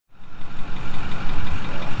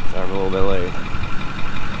little bit late.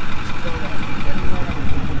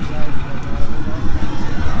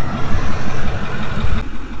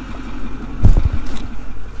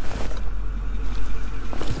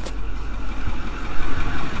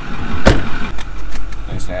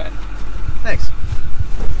 Nice hat. Thanks.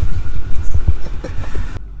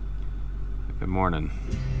 Good morning.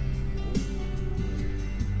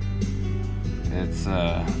 It's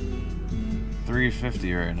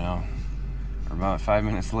 3:50 right now. We're about 5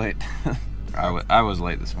 minutes late. I was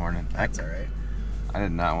late this morning. That's alright. I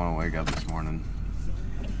did not want to wake up this morning.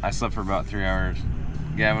 I slept for about 3 hours.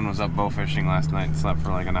 Gavin was up bow fishing last night and slept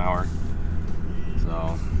for like an hour.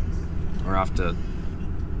 So we're off to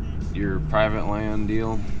your private land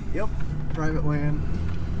deal. Yep, private land.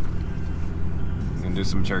 I'm gonna do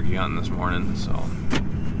some turkey hunting this morning, so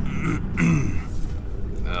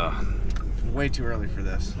Way too early for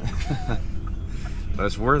this. but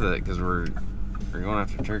it's worth it because we're going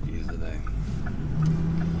after turkeys today.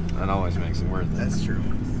 That always makes it worth it. That's true.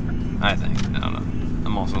 I think. I don't know.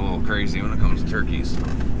 I'm also a little crazy when it comes to turkeys. So.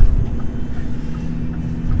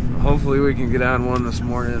 Hopefully we can get on one this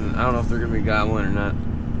morning. I don't know if they're gonna be gobbling or not.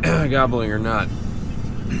 Gobbling or not.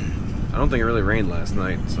 I don't think it really rained last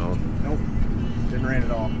night, so. Nope. Didn't rain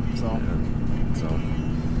at all.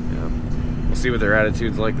 Yeah. We'll see what their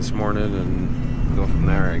attitude's like this morning and go from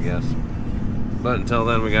there, I guess. But until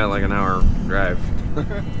then, we got like an hour drive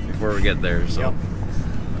before we get there, so. Yep.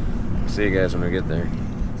 See you guys when we get there.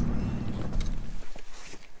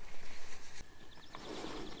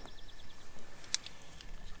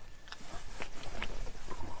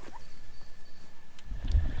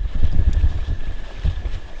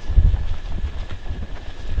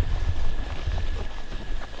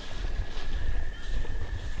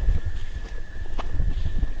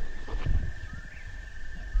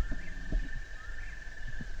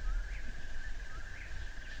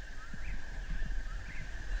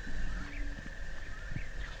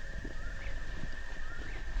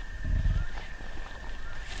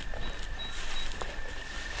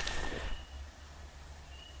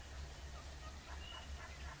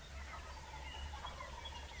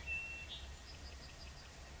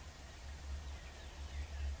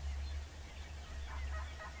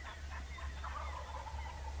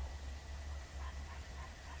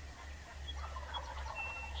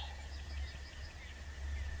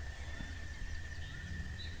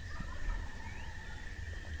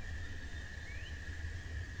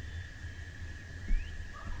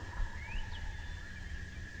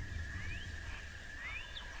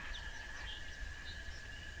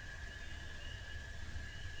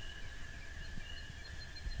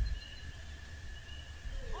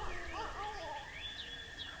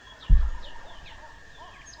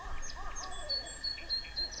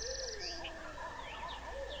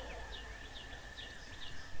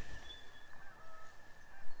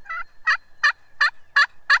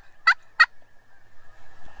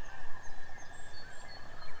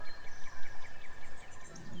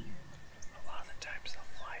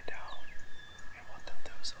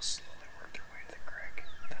 So slowly work their way to the creek,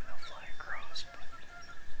 then they'll fly across. But,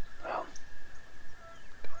 well,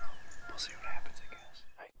 don't know. We'll see what happens, I guess.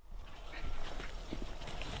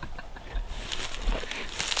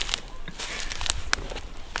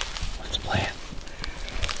 What's the plan?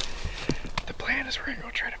 The plan is we're gonna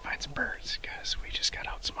go try to find some birds, because we just got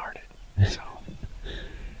outsmarted. So,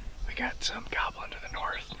 we got some gobbling to the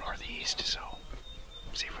north, northeast, so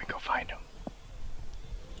see if we can go find them.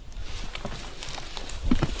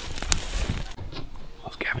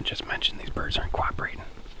 Gavin just mentioned these birds aren't cooperating.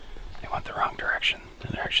 They went the wrong direction,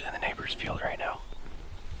 and they're actually in the neighbor's field right now.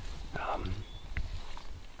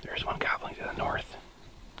 There's one gobbling to the north.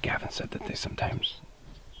 Gavin said that they sometimes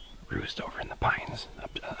roost over in the pines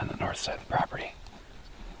up on the north side of the property.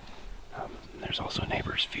 There's also a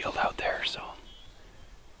neighbor's field out there, so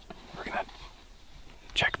we're gonna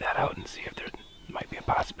check that out and see if there might be a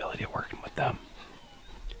possibility of working with them.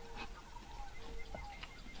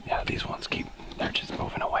 Yeah, these ones they're just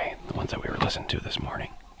moving away, the ones that we were listening to this morning.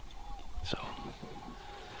 So,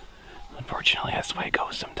 unfortunately, that's the way it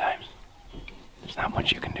goes sometimes. There's not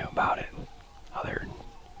much you can do about it, other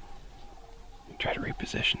than try to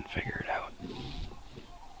reposition, figure it out.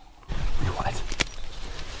 What?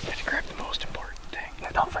 You have to grab the most important thing.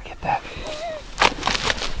 Yeah, don't forget that.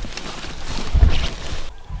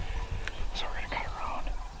 So we're gonna cut around,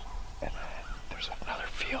 and then there's another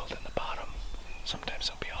field in the bottom. Sometimes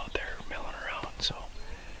they'll be out there milling around, so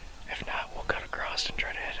if not, we'll cut across and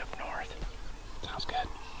try to head up north. Sounds good.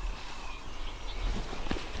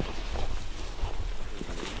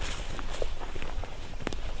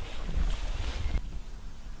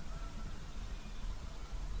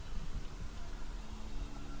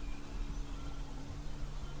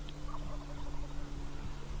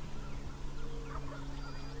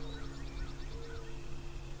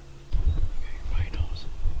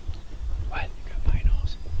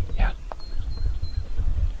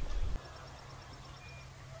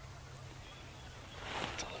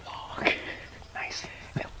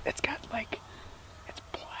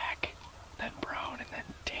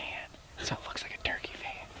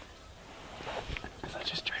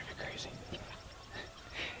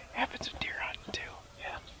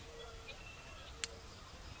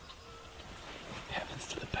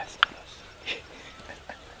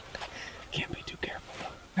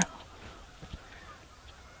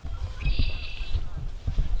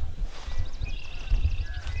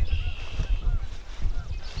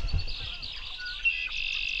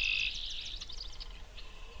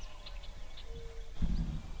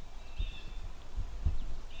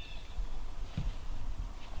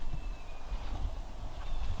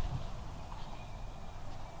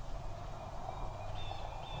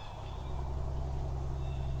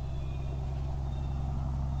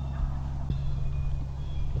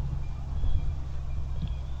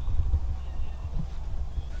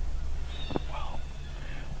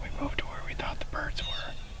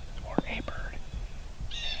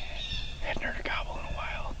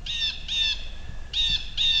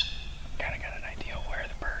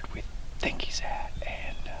 think he's at,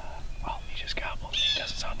 and well, he just gobbled. He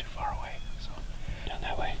doesn't sound too far away, so down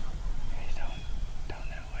that way. He's down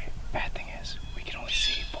that way. Bad thing is, we can only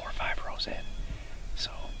see 4 or 5 rows in,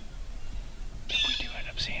 so if we do end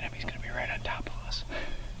up seeing him, he's gonna be right on top of us.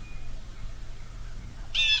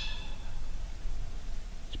 It's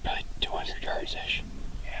probably 200 yards ish.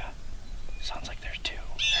 Yeah, sounds like there's 2.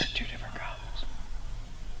 There are 2 different gobbles.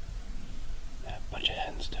 Yeah, a bunch of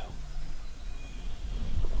hens too.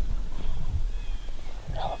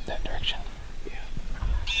 They're all up that direction. Yeah.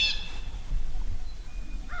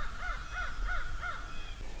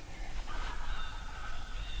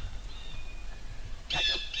 Got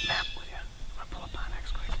your map with you. I'm gonna pull up on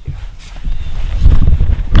X quick. Yeah.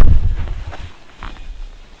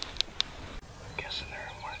 I'm guessing they're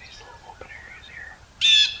in one of these little open areas here.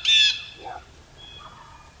 Yeah.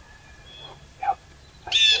 Yep.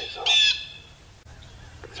 I'd say so.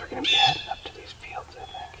 Because they're gonna be heading up to these fields, I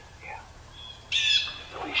think. Yeah.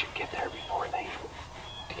 So we should get there before they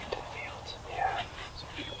to get to the fields. Yeah. So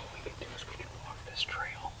what we can do is we can walk this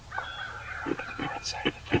trail on the right side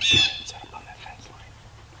of the fence line and set up on that fence line.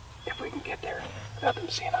 If we can get there without them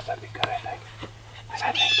seeing us, that'd be good, I think. Because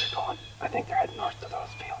I think they're heading north to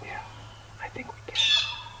those fields. Yeah. I think we can.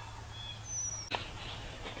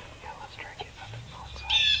 Yeah, let's try getting up the north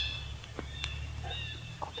side.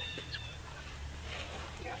 I'll take these with me.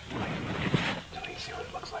 Yeah. So we can see what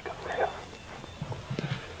it looks like up there. Yeah.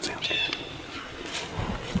 Sounds good.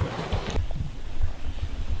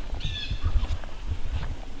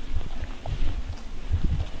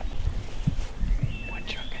 One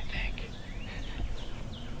truck, I think.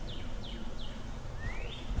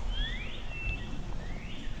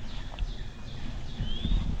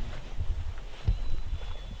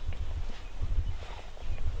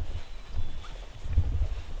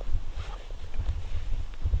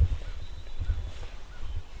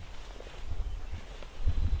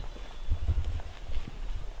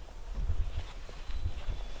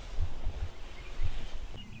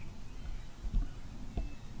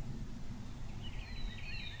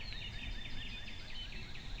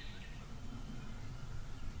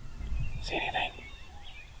 See anything?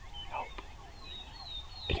 Nope.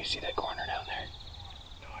 Can you see that corner down there?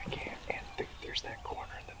 No, I can't. And there's that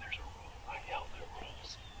corner, and then there's a hill that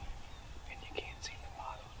rolls, and you can't see the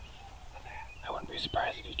bottom of that. I wouldn't be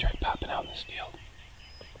surprised if you tried popping out in this field.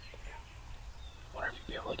 Wonder if you'd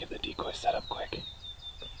be able to get the decoy set up quick. I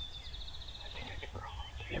think I can crawl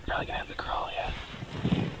up there. You're probably gonna have to crawl, yeah.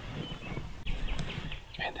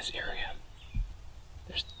 And this area,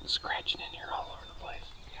 there's scratching in here all over the place.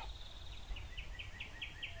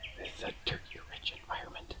 This is a turkey-rich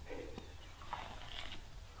environment.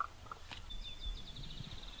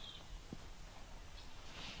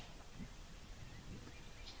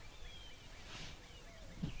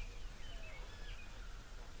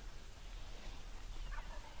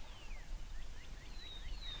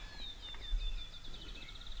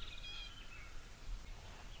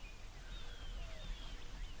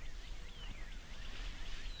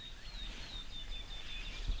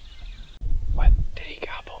 What? Did he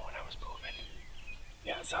gobble when I was moving?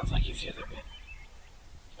 Yeah, it sounds like he's either in.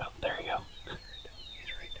 Oh, there you go.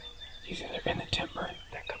 He's right down there. He's either in the timber.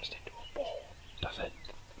 That comes into a bowl. Does it?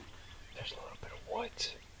 There's a little bit of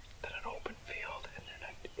woods, then an open field, and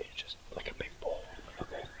then it's just like a big bowl.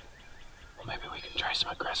 Okay. Well, maybe we can try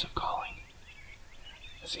some aggressive calling.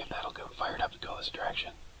 Let's see if that'll get him fired up to go this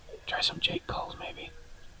direction. Try some Jake calls, maybe.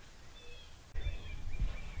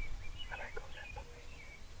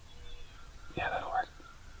 Yeah, that'll work.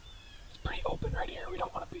 It's pretty open right here. We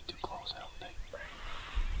don't want to be too close, I don't think.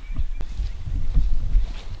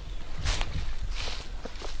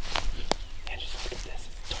 Yeah, just look at this.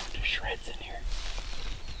 It's torn to shreds in here.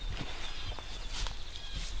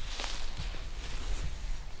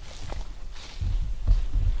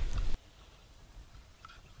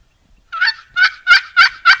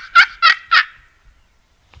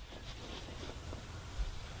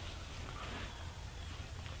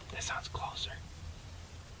 This sounds closer.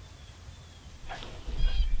 I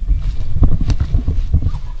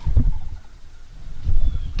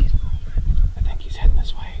think he's heading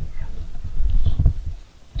this way.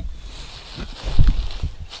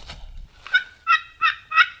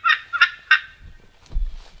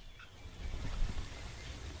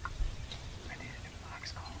 I need a new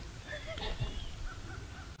box call.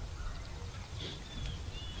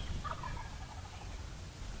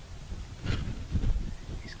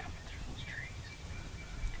 He's coming through those trees.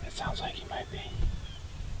 It sounds like he might be.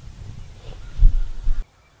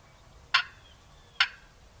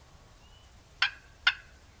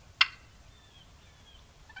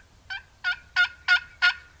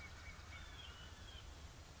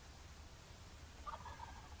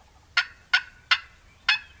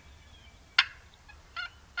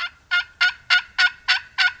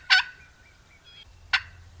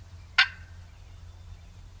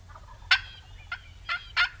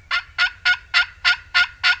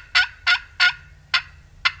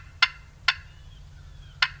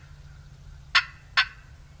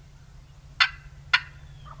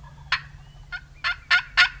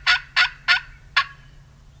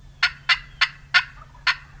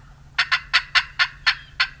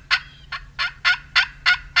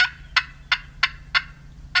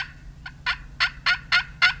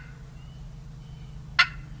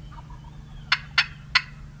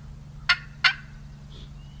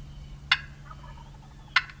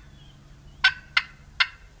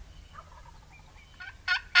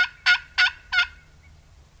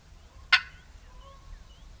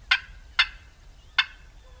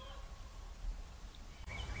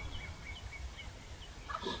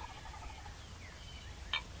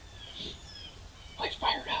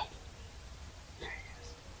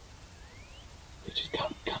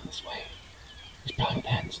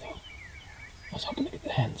 was hoping to get the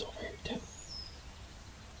hens over here too.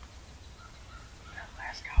 That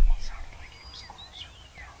last goblin sounded like he was closer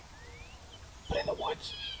down. But in the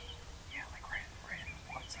woods? Yeah, like right in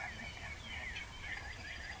the woods. I think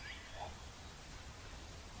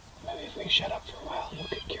maybe if we shut up for a while, he'll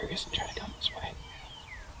get curious and try to come this way.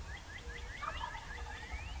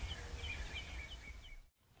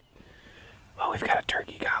 Well, we've got a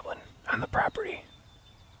turkey goblin on the property.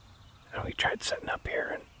 And we tried setting up here,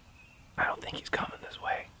 and I don't think he's coming this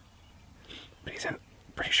way. But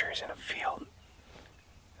pretty sure he's in a field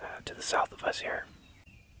to the south of us here.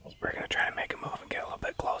 We're gonna try to make a move and get a little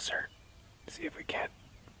bit closer. See if we can't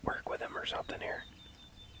work with him or something here.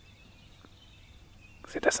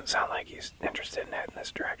 Because it doesn't sound like he's interested in heading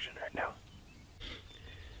this direction right now.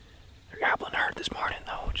 They're gobbling hard this morning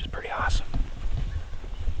though, which is pretty awesome.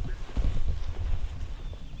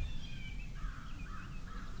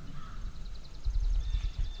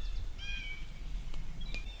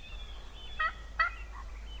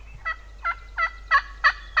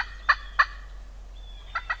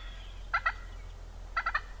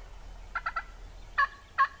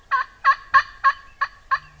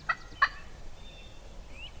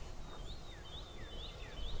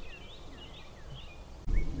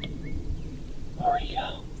 Where'd he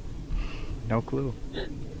go? No clue.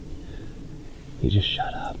 He just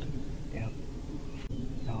shut up. Yep.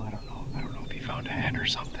 No, I don't know. I don't know if he found a hen or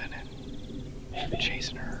something and maybe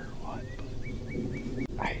chasing her or what,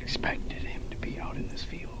 but I expected him to be out in this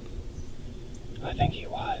field. I think he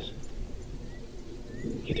was.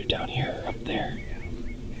 Either down here or up there. Yeah.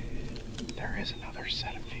 There is another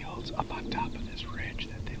set of fields up on top of this ridge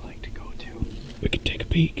that they like to go to. We could take a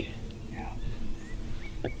peek. Yeah.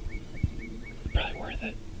 Probably worth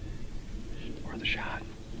it. Or the shot.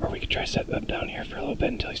 Or we could try setting up down here for a little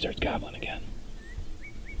bit until he starts gobbling again.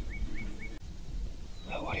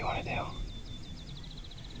 Well, what do you want to do?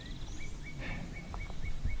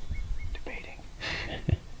 Debating.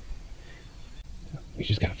 We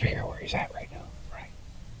just gotta figure out where he's at right now. Right.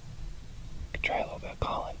 Could try a little bit of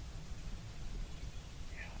calling.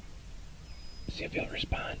 Yeah. See if he'll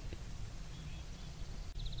respond.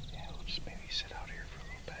 Yeah, we'll just maybe sit out here for a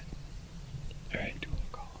little bit. Alright. Do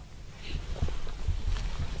a call.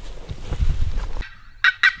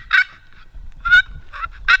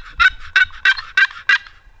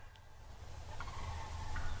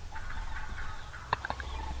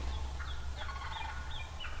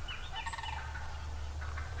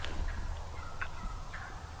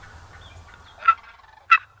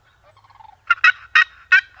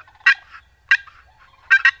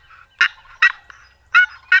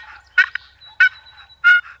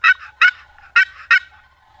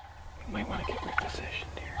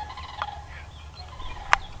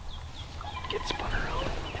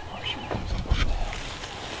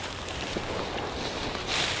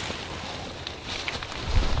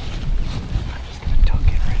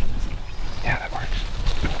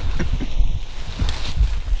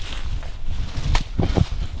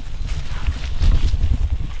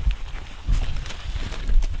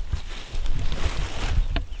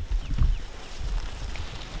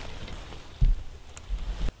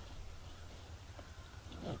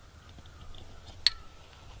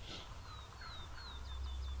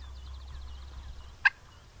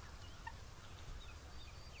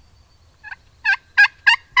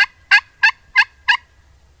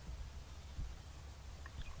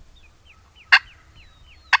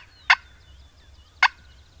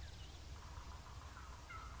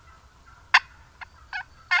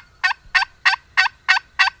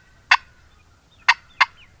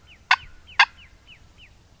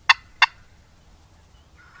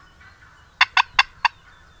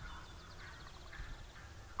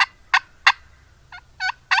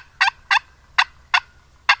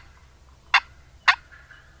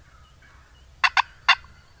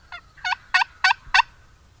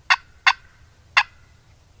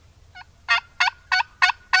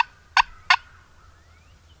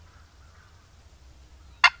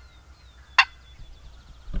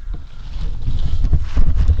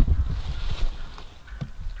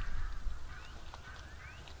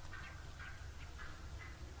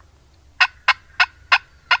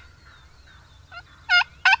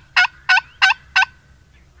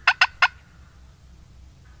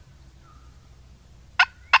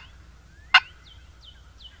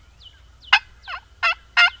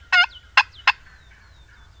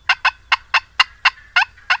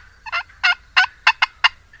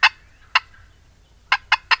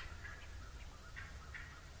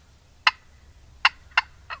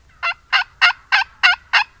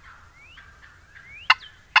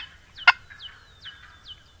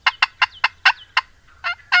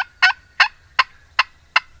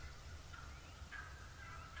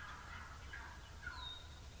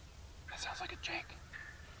 Jake?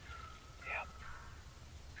 Yep.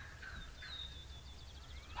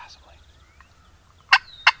 Possibly.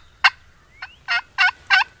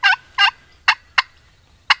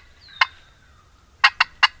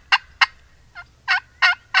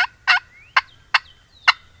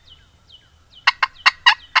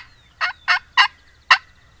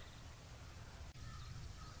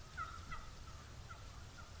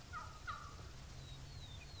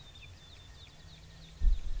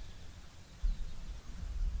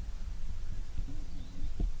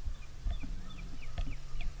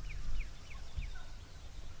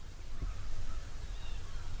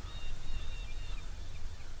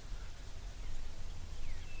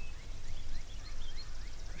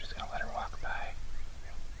 We're just gonna let her walk by.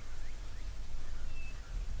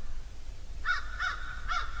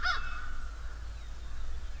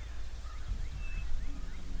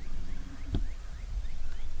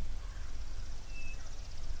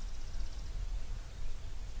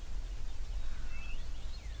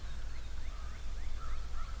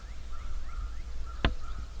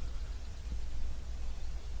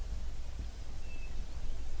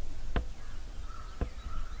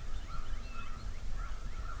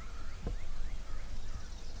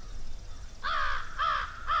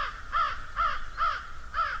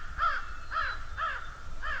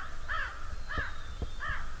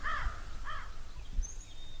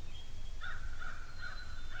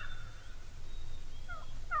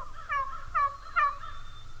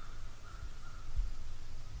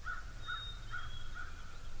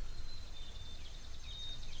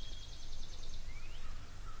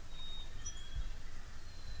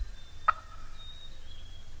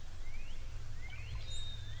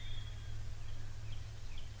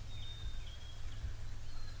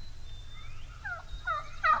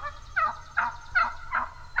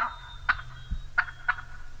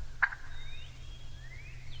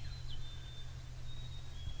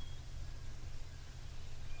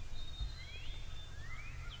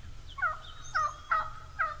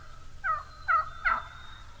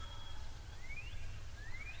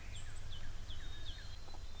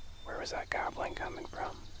 Where was that gobbling coming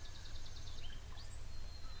from?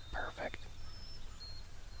 Perfect.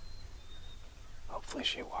 Hopefully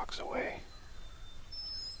she walks away.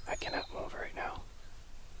 I cannot move right now.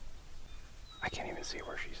 I can't even see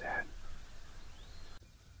where she's at.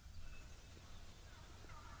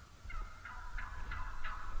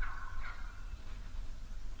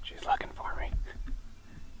 She's looking for me.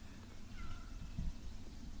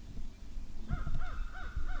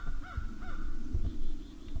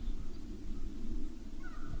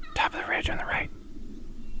 Top of the ridge on the right.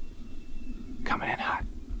 Coming in hot.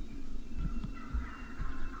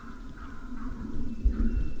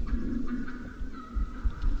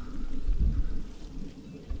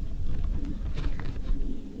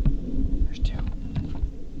 There's two.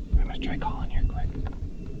 I must try calling here quick.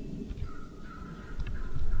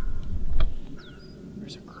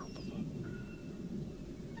 There's a group of them.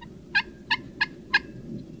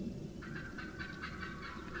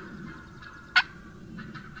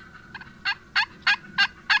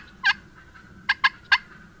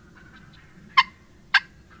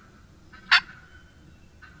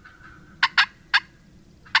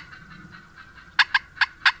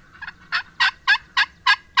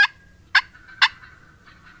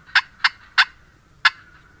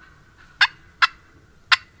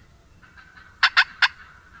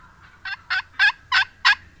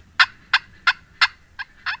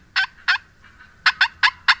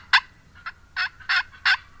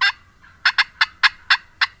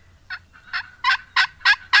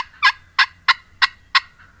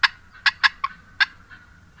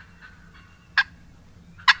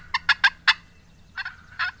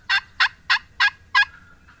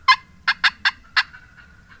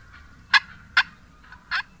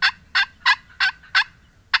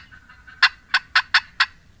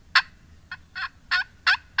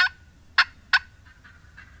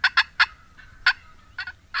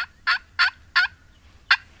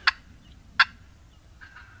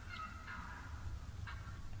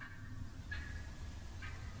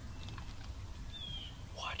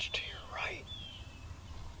 Watch to your right.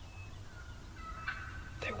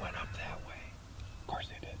 They went up that way. Of course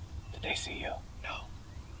they did. Did they see you? No,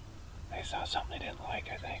 They saw something they didn't like,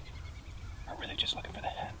 I think. Or were they just looking for the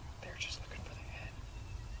hen? they're just looking for the hen.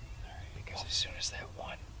 Alright. Because as soon as that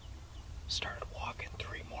one started walking,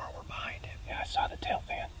 three more were behind him. Yeah, I saw the tail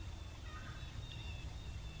fan.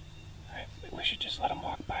 Alright, we should just let them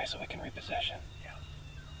walk by so we can repossession. Yeah.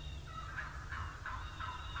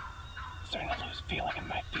 Starting to lose feeling in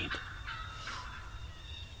my feet.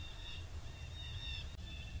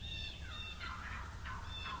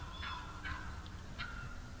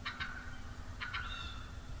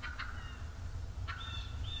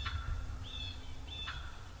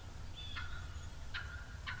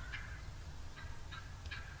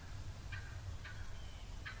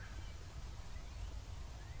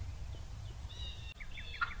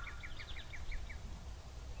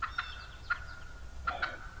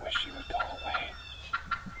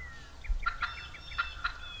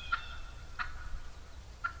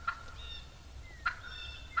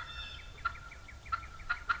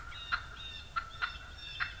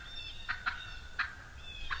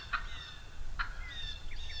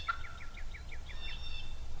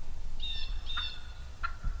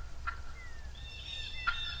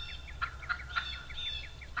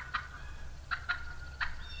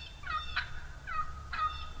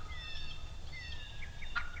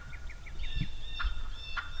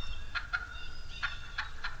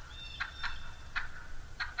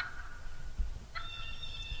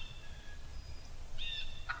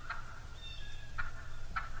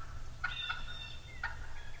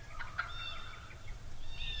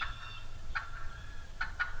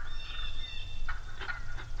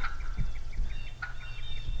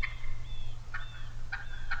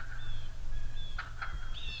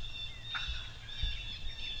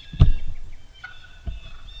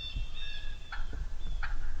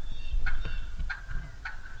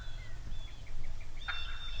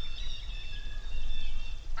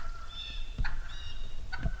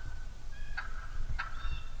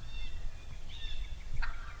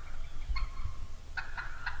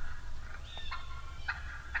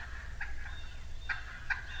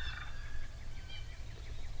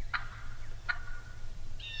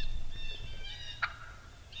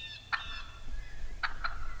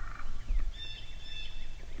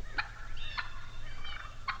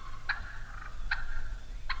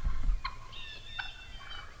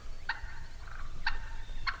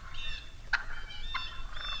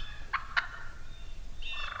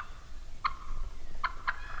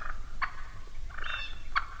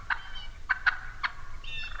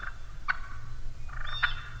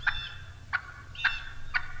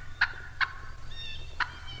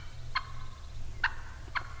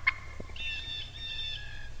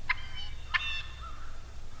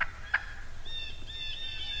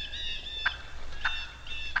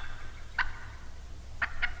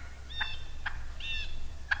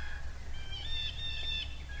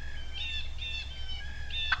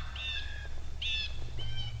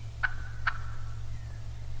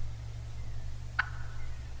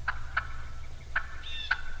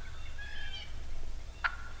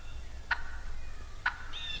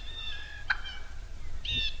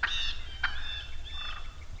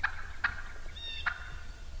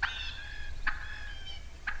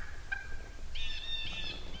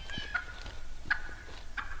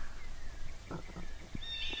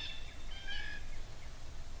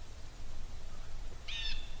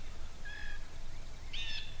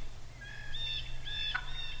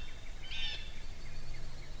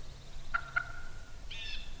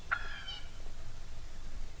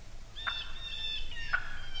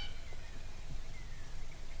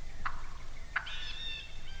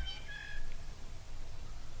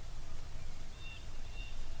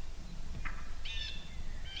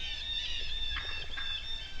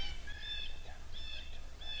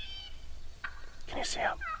 you see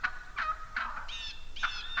him?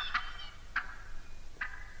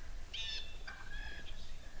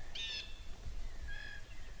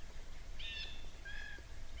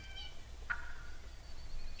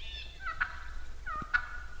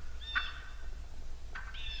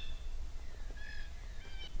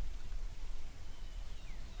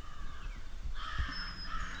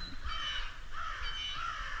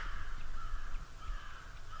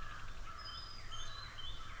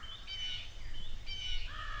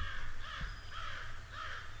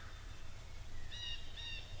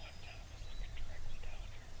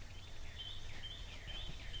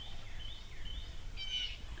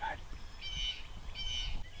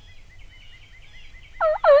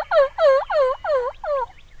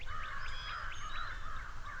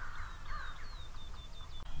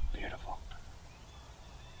 Beautiful.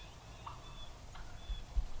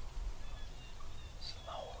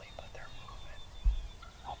 Slowly, but they're moving.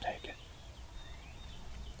 I'll take it.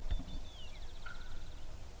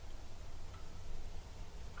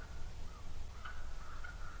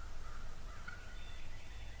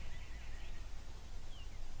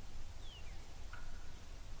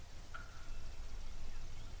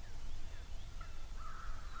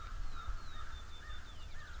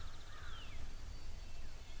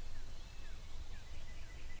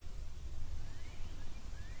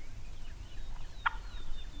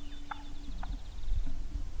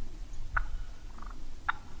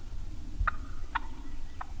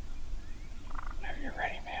 Whenever you're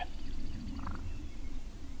ready, man.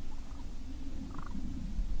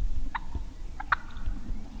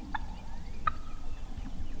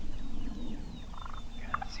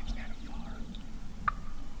 Yeah, it seems kind of far.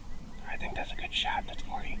 I think that's a good shot. That's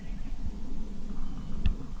 40.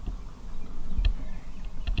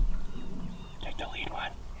 Take the lead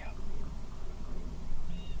one. Yep.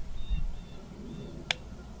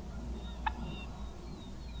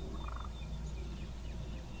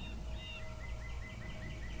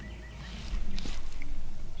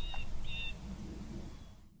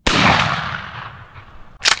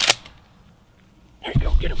 There you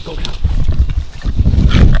go. Get him. Go down.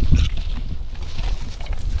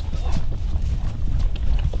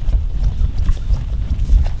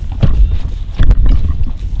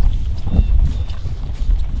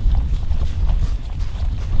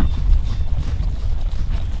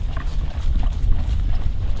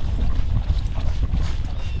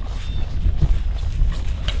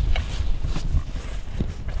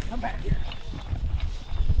 Come back here.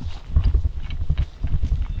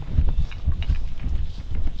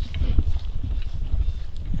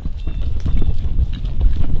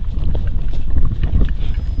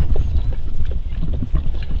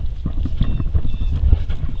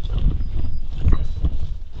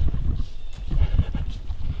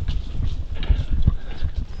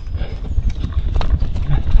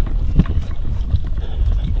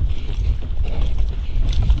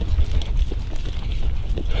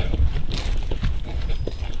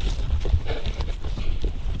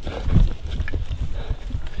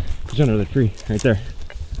 He's under the tree, right there.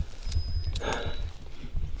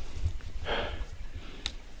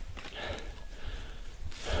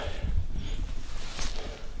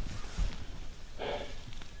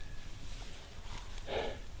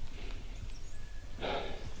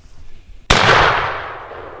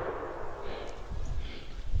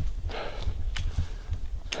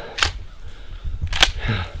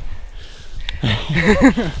 All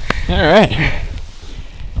right.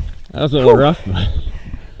 That was a little rough, but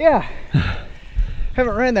Yeah.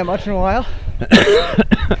 Haven't ran that much in a while.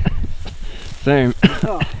 same.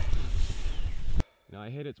 Oh. No, I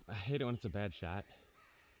hate it when it's a bad shot.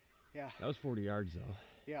 Yeah. That was 40 yards though.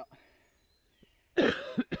 Yeah.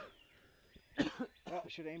 Well,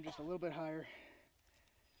 should aim just a little bit higher.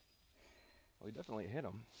 Well, we definitely hit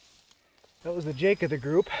him. That was the Jake of the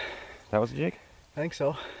group. That was a Jake? I think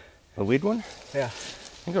so. The lead one? Yeah. I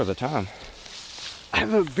think it was a Tom.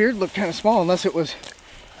 The beard looked kind of small unless it was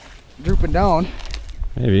drooping down.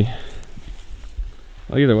 Maybe.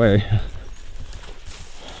 Well, either way.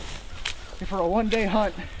 For a one-day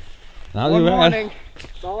hunt, Not one too bad. morning,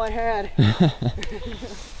 that's all I had.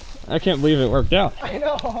 I can't believe it worked out. I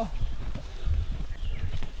know.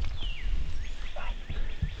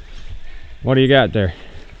 What do you got there?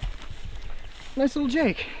 Nice little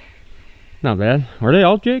Jake. Not bad. Were they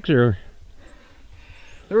all Jakes or?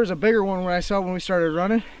 There was a bigger one when I saw when we started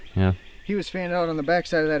running. Yeah. He was fanned out on the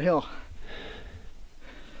backside of that hill.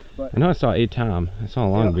 But I know I saw a Tom. I saw a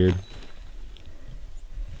long Yep. beard.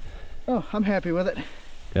 oh, I'm happy with it.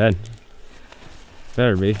 Good.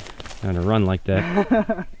 Better be. Trying to run like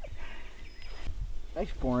that. Nice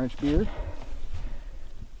 4-inch beard.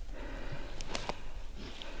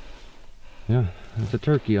 Yeah, it's a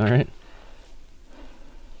turkey, all right.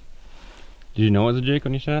 Did you know it was a Jake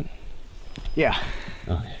when you shot? Yeah.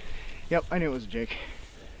 Okay. Yep, I knew it was a Jake.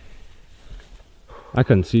 I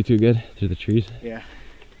couldn't see too good through the trees. Yeah.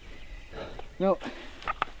 No.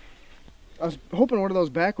 I was hoping one of those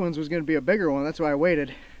back ones was going to be a bigger one. That's why I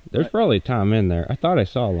waited. There's probably Tom in there. I thought I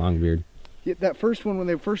saw a longbeard. Yeah, that first one, when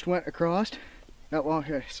they first went across, I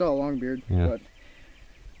saw a longbeard. Yeah. But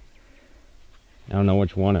I don't know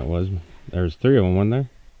which one it was. There's 3 of them, wasn't there?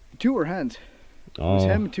 2 were hens. Oh. It was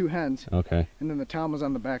him and 2 hens. Okay. And then the Tom was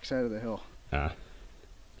on the back side of the hill. Ah.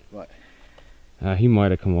 But He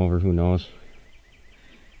might have come over, who knows.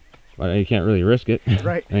 But you can't really risk it.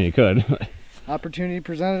 Right. I mean, you could. Opportunity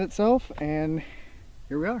presented itself, and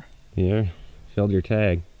here we are. Yeah, filled your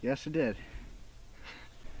tag. Yes, it did.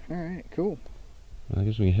 All right, cool. Well, I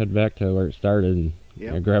guess we can head back to where it started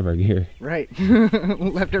and grab our gear. Right.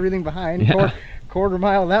 Left everything behind. Yeah. Quarter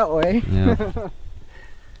mile that way. Yeah.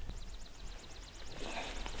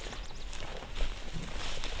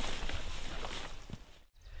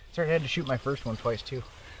 Sorry, I had to shoot my first one twice too.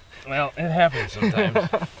 Well, it happens sometimes.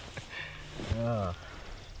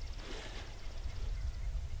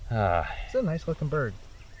 It's a nice looking bird.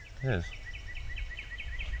 It is.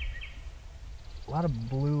 A lot of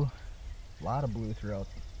blue throughout.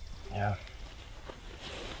 Yeah.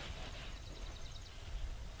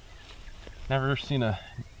 Never seen a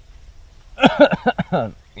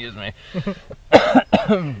excuse me.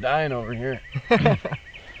 I'm dying over here.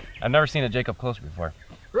 I've never seen a Jake up close before.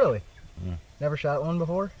 Really? Mm. Never shot one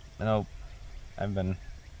before? Nope. I've been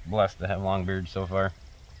blessed to have longbeards so far.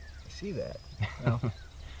 I see that. Well,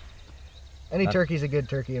 any turkey's a good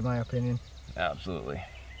turkey in my opinion. Absolutely.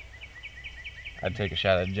 I'd take a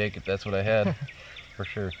shot at Jake if that's what I had, for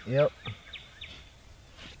sure. Yep.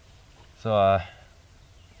 So, I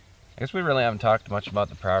guess we really haven't talked much about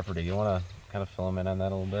the property. You want to kind of fill them in on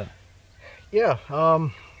that a little bit? Yeah.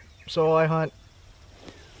 So I hunt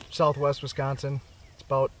southwest Wisconsin. It's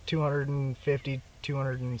about 250,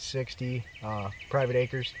 260 private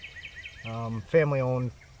acres.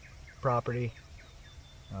 Family-owned property.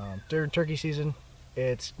 During turkey season,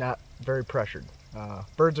 it's not very pressured.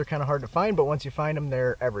 Birds are kind of hard to find, but once you find them,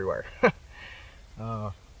 they're everywhere.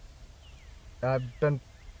 I've been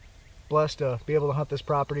blessed to be able to hunt this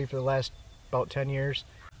property for the last about 10 years.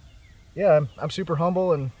 Yeah, I'm super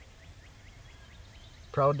humble and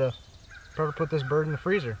proud to put this bird in the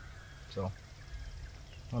freezer. So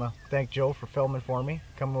I want to thank Joe for filming for me,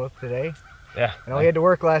 coming with today. Yeah. I know he had to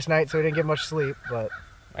work last night, so he didn't get much sleep, but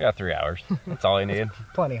I got 3 hours. That's all I need.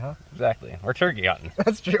 plenty, huh? Exactly. We're turkey hunting.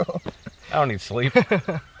 That's true. I don't need sleep.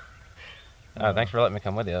 Thanks for letting me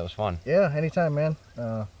come with you. That was fun. Yeah, anytime, man.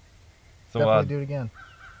 Definitely do it again.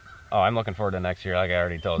 Oh, I'm looking forward to next year, like I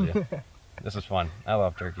already told you. This is fun. I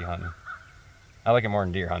love turkey hunting. I like it more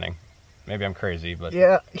than deer hunting. Maybe I'm crazy, but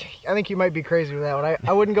yeah, I think you might be crazy with that one.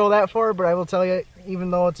 I wouldn't go that far, but I will tell you, even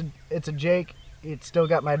though it's a Jake, it's still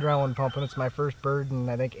got my adrenaline pumping. It's my first bird in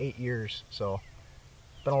I think 8 years, so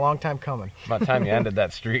it's been a long time coming. About time you ended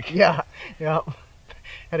that streak. Yeah.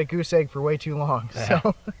 Had a goose egg for way too long.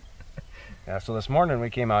 So yeah. So this morning we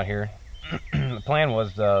came out here. The plan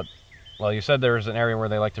was, well, you said there was an area where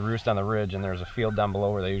they like to roost on the ridge, and there's a field down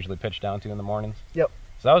below where they usually pitch down to in the mornings. Yep.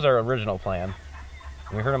 So that was our original plan.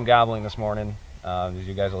 We heard them gobbling this morning, as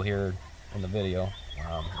you guys will hear in the video.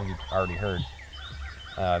 You've already heard.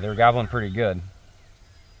 They were gobbling pretty good,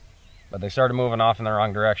 but they started moving off in the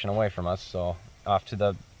wrong direction away from us, so off to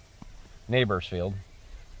the neighbor's field.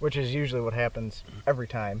 Which is usually what happens every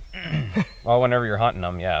time. Well, whenever you're hunting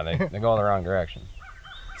them, yeah, they go the wrong direction.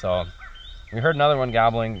 So we heard another one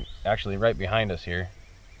gobbling actually right behind us here.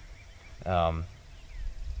 So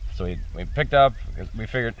we picked up, because we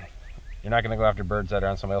figured you're not going to go after birds that are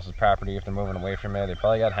on somebody else's property if they're moving away from it. They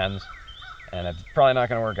probably got hens, and it's probably not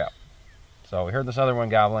going to work out. So we heard this other one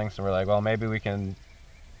gobbling, so we're like, well, maybe we can,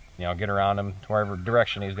 get around him to wherever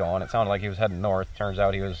direction he's going. It sounded like he was heading north. Turns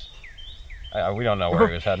out he was, we don't know where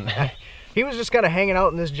he was heading. He was just kind of hanging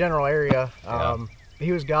out in this general area. Yeah.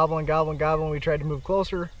 He was gobbling. We tried to move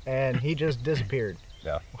closer, and he just disappeared.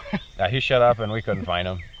 Yeah. He shut up, and we couldn't find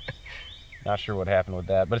him. Not sure what happened with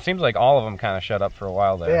that, but it seems like all of them kind of shut up for a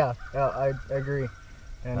while there. Yeah, I agree.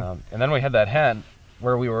 And then we had that hen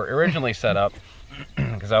where we were originally set up,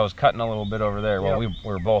 because I was cutting a little bit over there. Well, we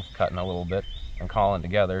were both cutting a little bit and calling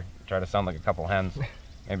together, try to sound like a couple hens,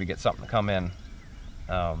 maybe get something to come in.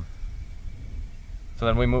 So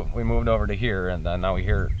then we moved over to here, and then now we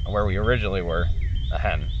hear where we originally were, a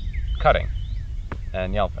hen cutting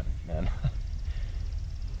and yelping. And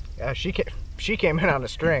yeah, she she came in on a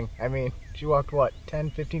string. I mean, she walked, what,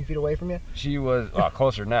 10, 15 feet away from you? She was,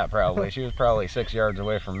 closer than that probably. She was probably 6 yards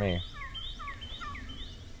away from me.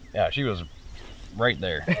 Yeah, she was right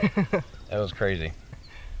there. It was crazy.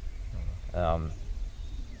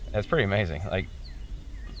 It's pretty amazing. Like,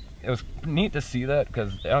 it was neat to see that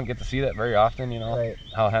because I don't get to see that very often, you know, Right.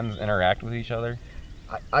 how hens interact with each other.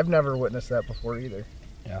 I've never witnessed that before either.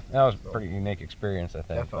 Yeah, that was a pretty unique experience, I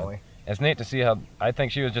think. Definitely. But it's neat to see how, I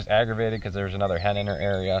think she was just aggravated because there was another hen in her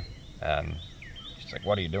area, and she's like,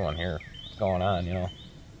 what are you doing here? What's going on, you know?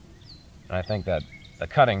 And I think that the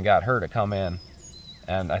cutting got her to come in,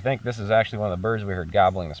 and I think this is actually one of the birds we heard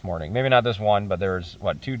gobbling this morning. Maybe not this one, but there was,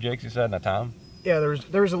 what, 2 jakes you said and a tom? Yeah,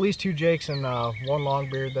 there was at least 2 jakes and one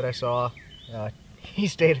longbeard that I saw.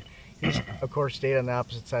 He's of course stayed on the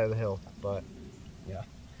opposite side of the hill, but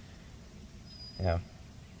yeah.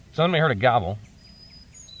 So then we heard a gobble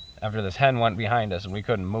after this hen went behind us and we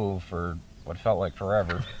couldn't move for what felt like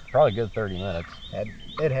forever. Probably a good 30 minutes.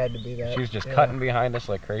 it had to be that. She was just cutting behind us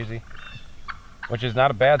like crazy, which is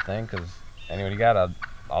not a bad thing because when you got a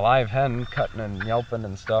live hen cutting and yelping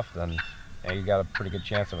and stuff, then you got a pretty good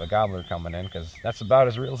chance of a gobbler coming in because that's about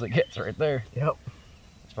as real as it gets right there. Yep.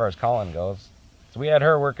 As far as calling goes. So we had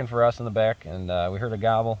her working for us in the back, and we heard a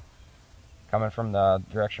gobble coming from the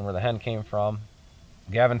direction where the hen came from.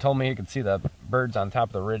 Gavin told me he could see the birds on top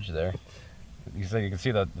of the ridge there. You said you could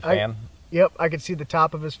see the fan? Yep, I could see the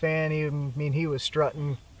top of his fan. He was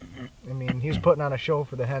strutting. I mean, he was putting on a show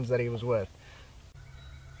for the hens that he was with.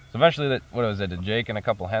 So eventually, what was it? Did Jake and a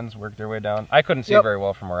couple hens work their way down? I couldn't see very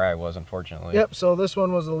well from where I was, unfortunately. Yep, so this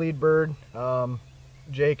one was the lead bird.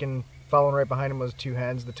 Jake, and following right behind him was 2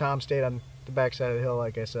 hens. The tom stayed on the back side of the hill,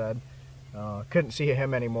 like I said. Couldn't see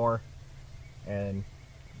him anymore. And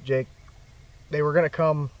Jake, they were going to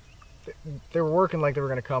come, they were working like they were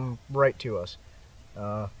going to come right to us.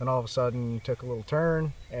 Then all of a sudden, took a little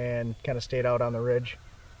turn and kind of stayed out on the ridge.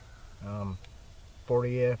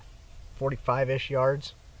 45-ish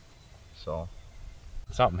yards. So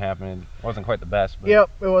something happened. It wasn't quite the best. But yep,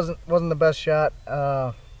 it wasn't the best shot.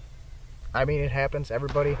 I mean, it happens.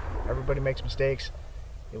 Everybody makes mistakes.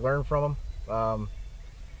 You learn from them.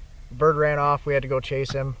 The bird ran off. We had to go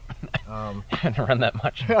chase him. Had to run that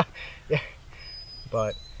much. Yeah.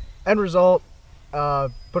 But end result,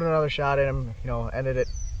 put another shot in him. You know, ended it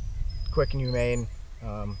quick and humane.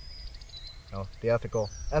 You know, the ethical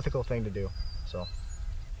thing to do. So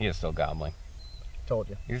he is still gobbling. Told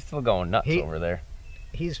you. He's still going nuts over there.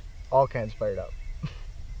 He's all kinds fired up.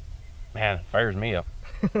 Man, fires me up.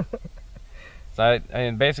 So I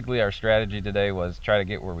mean, basically our strategy today was try to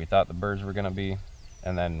get where we thought the birds were going to be,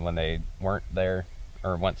 and then when they weren't there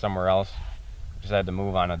or went somewhere else, just had to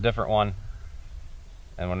move on a different one.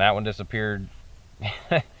 And when that one disappeared,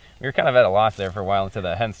 we were kind of at a loss there for a while until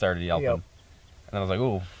the hen started yelping. Yep. And I was like,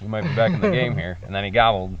 ooh, we might be back in the game here. And then he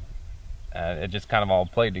gobbled. It just kind of all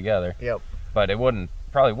played together. Yep. But it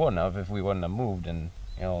probably wouldn't have if we wouldn't have moved, and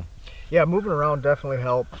you know. Yeah, moving around definitely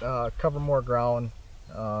helped. Cover more ground.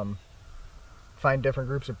 Find different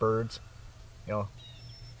groups of birds. You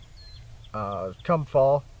know. Come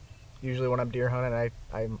fall, usually when I'm deer hunting,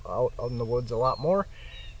 I'm out in the woods a lot more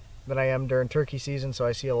than I am during turkey season, so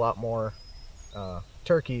I see a lot more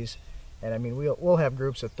turkeys. And I mean, we'll have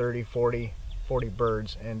groups of 30, 40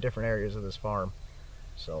 birds in different areas of this farm.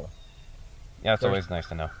 So yeah, it's always nice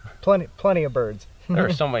to know. Plenty of birds. There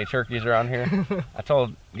are so many turkeys around here. I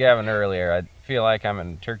told Gavin earlier, I feel like I'm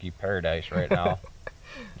in turkey paradise right now.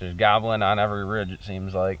 Just gobbling on every ridge, it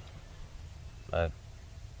seems like. But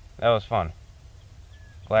that was fun.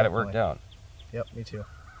 Glad it worked out. Yep, me too.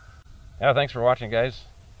 Yeah, thanks for watching, guys.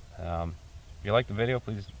 If you like the video,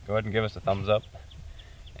 please go ahead and give us a thumbs up.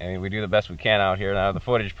 I mean, we do the best we can out here. Now, the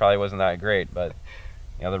footage probably wasn't that great, but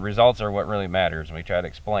you know, the results are what really matters, and we try to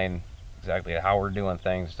explain exactly how we're doing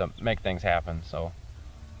things to make things happen. So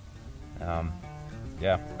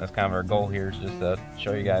yeah, that's kind of our goal here, is just to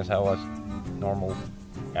show you guys how us normal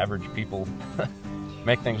average people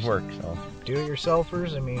make things work. So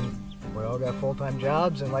do-it-yourselfers, I mean, we all got full-time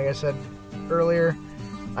jobs, and like I said earlier,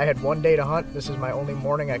 I had one day to hunt. This is my only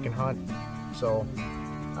morning I can hunt, so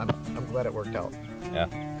I'm glad it worked out. Yeah,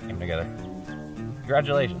 came together.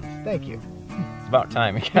 Congratulations. Thank you. It's about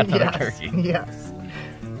time we got another turkey. Yes.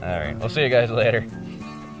 All right, we'll see you guys later.